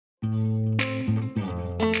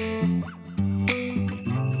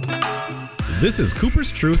This is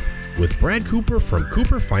Cooper's Truth with Brad Cooper from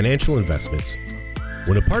Cooper Financial Investments.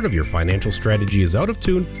 When a part of your financial strategy is out of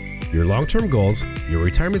tune, your long-term goals, your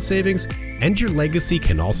retirement savings, and your legacy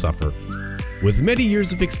can all suffer. With many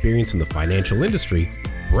years of experience in the financial industry,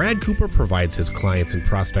 Brad Cooper provides his clients and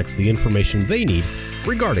prospects the information they need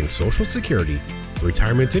regarding Social Security,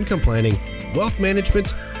 retirement income planning, wealth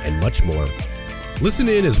management, and much more. Listen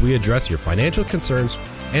in as we address your financial concerns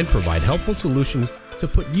and provide helpful solutions to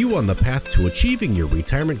put you on the path to achieving your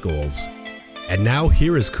retirement goals. And now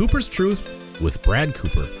here is Cooper's Truth with Brad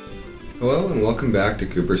Cooper. Hello and welcome back to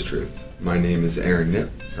Cooper's Truth. My name is Aaron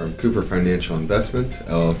Knipp from Cooper Financial Investments,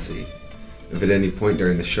 LLC. If at any point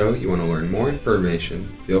during the show you want to learn more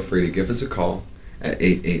information, feel free to give us a call at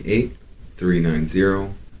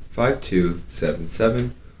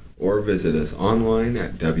 888-390-5277 or visit us online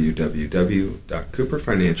at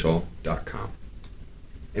www.cooperfinancial.com.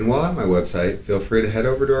 And while at my website, feel free to head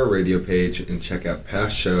over to our radio page and check out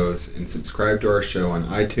past shows and subscribe to our show on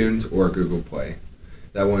iTunes or Google Play.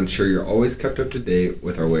 That will ensure you're always kept up to date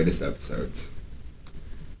with our latest episodes.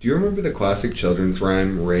 Do you remember the classic children's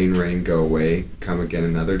rhyme, Rain, Rain, Go Away, Come Again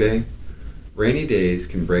Another Day? Rainy days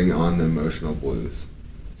can bring on the emotional blues.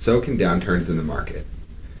 So can downturns in the market.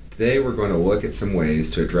 Today we're going to look at some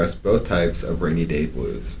ways to address both types of rainy day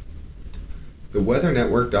blues. The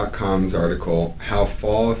WeatherNetwork.com's article, How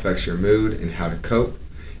Fall Affects Your Mood and How to Cope,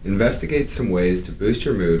 investigates some ways to boost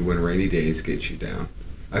your mood when rainy days get you down.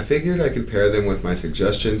 I figured I could pair them with my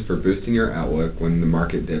suggestions for boosting your outlook when the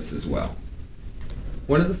market dips as well.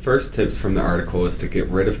 One of the first tips from the article is to get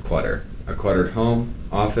rid of clutter. A cluttered home,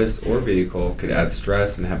 office, or vehicle could add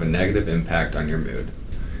stress and have a negative impact on your mood.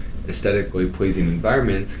 Aesthetically pleasing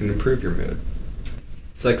environments can improve your mood.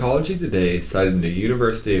 Psychology Today cited a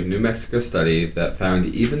University of New Mexico study that found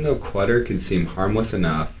even though clutter can seem harmless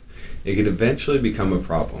enough, it could eventually become a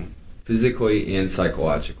problem, physically and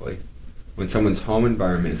psychologically. When someone's home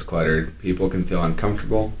environment is cluttered, people can feel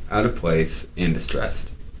uncomfortable, out of place, and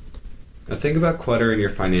distressed. Now think about clutter in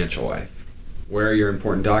your financial life. Where are your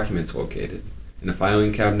important documents located? In a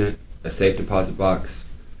filing cabinet? A safe deposit box?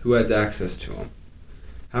 Who has access to them?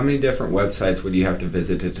 How many different websites would you have to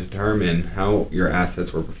visit to determine how your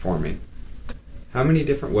assets were performing? How many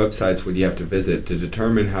different websites would you have to visit to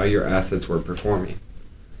determine how your assets were performing?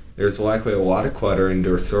 There's likely a lot of clutter and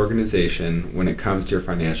disorganization when it comes to your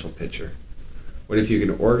financial picture. What if you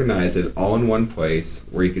can organize it all in one place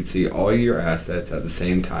where you could see all your assets at the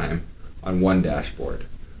same time on one dashboard?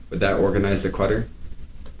 Would that organize the clutter?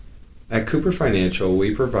 At Cooper Financial,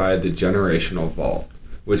 we provide the Generational Vault,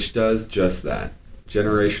 which does just that.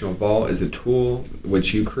 Generational Vault is a tool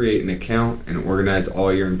which you create an account and organize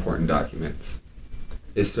all your important documents.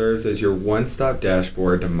 It serves as your one-stop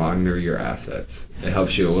dashboard to monitor your assets. It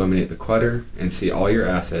helps you eliminate the clutter and see all your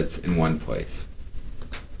assets in one place.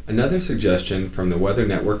 Another suggestion from the Weather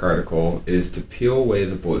Network article is to peel away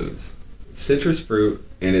the blues. Citrus fruit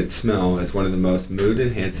and its smell is one of the most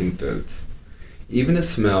mood-enhancing foods. Even a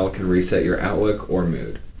smell can reset your outlook or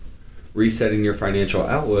mood. Resetting your financial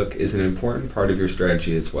outlook is an important part of your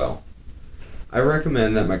strategy as well. I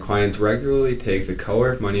recommend that my clients regularly take the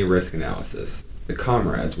Color of Money Risk Analysis. The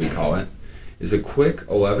COMRA, as we call it, is a quick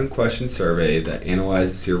 11-question survey that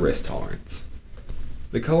analyzes your risk tolerance.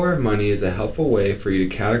 The Color of Money is a helpful way for you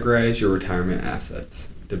to categorize your retirement assets,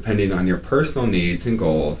 depending on your personal needs and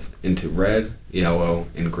goals, into red, yellow,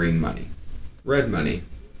 and green money. Red money.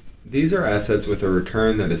 These are assets with a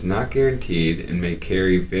return that is not guaranteed and may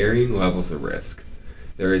carry varying levels of risk.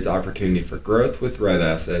 There is opportunity for growth with red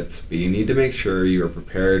assets, but you need to make sure you are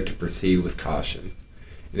prepared to proceed with caution.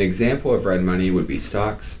 An example of red money would be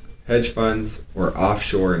stocks, hedge funds, or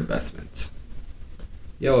offshore investments.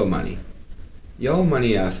 Yellow money. Yellow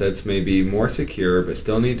money assets may be more secure but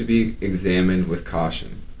still need to be examined with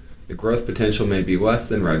caution. The growth potential may be less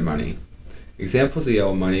than red money. Examples of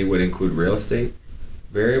yellow money would include real estate,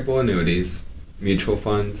 variable annuities, mutual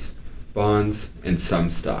funds, bonds, and some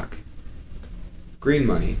stock. Green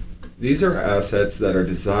money. These are assets that are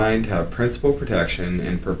designed to have principal protection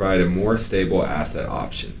and provide a more stable asset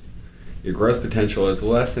option. Your growth potential is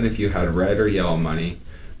less than if you had red or yellow money,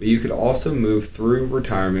 but you could also move through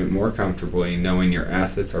retirement more comfortably knowing your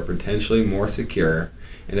assets are potentially more secure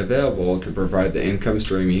and available to provide the income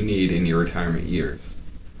stream you need in your retirement years.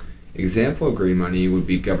 Example of green money would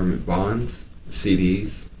be government bonds,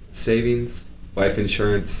 CDs, savings, life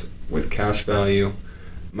insurance with cash value,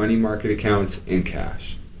 money market accounts, and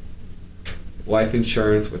cash. Life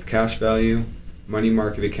insurance with cash value, money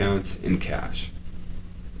market accounts, and cash.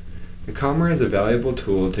 The COMRA is a valuable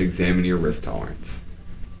tool to examine your risk tolerance.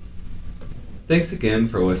 Thanks again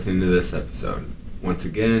for listening to this episode. Once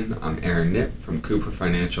again, I'm Aaron Knipp from Cooper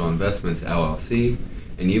Financial Investments, LLC,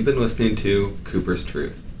 and you've been listening to Cooper's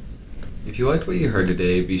Truth. If you liked what you heard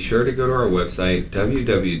today, be sure to go to our website,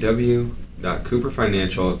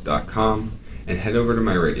 www.cooperfinancial.com, and head over to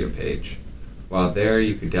my radio page. While there,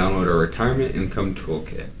 you can download our Retirement Income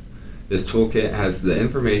Toolkit. This toolkit has the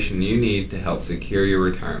information you need to help secure your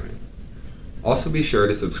retirement. Also be sure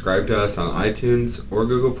to subscribe to us on iTunes or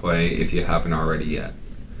Google Play if you haven't already yet.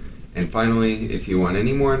 And finally, if you want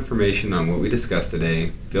any more information on what we discussed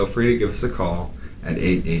today, feel free to give us a call at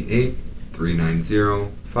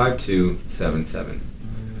 888-390-5277.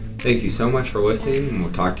 Thank you so much for listening, and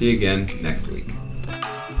we'll talk to you again next week.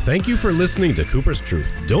 Thank you for listening to Cooper's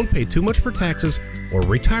Truth. Don't pay too much for taxes or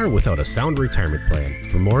retire without a sound retirement plan.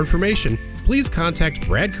 For more information, please contact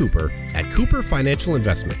Brad Cooper at Cooper Financial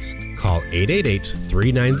Investments. Call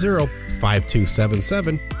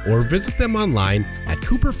 888-390-5277 or visit them online at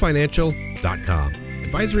cooperfinancial.com.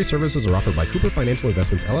 Advisory services are offered by Cooper Financial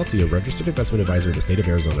Investments, LLC, a registered investment advisor in the state of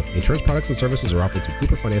Arizona. Insurance products and services are offered through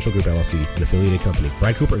Cooper Financial Group, LLC, an affiliated company.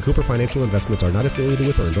 Brad Cooper and Cooper Financial Investments are not affiliated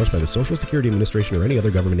with or endorsed by the Social Security Administration or any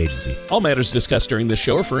other government agency. All matters discussed during this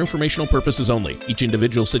show are for informational purposes only. Each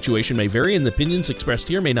individual situation may vary, and the opinions expressed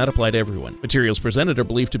here may not apply to everyone. Materials presented are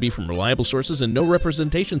believed to be from reliable sources, and no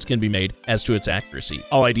representations can be made as to its accuracy.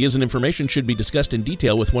 All ideas and information should be discussed in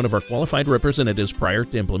detail with one of our qualified representatives prior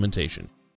to implementation.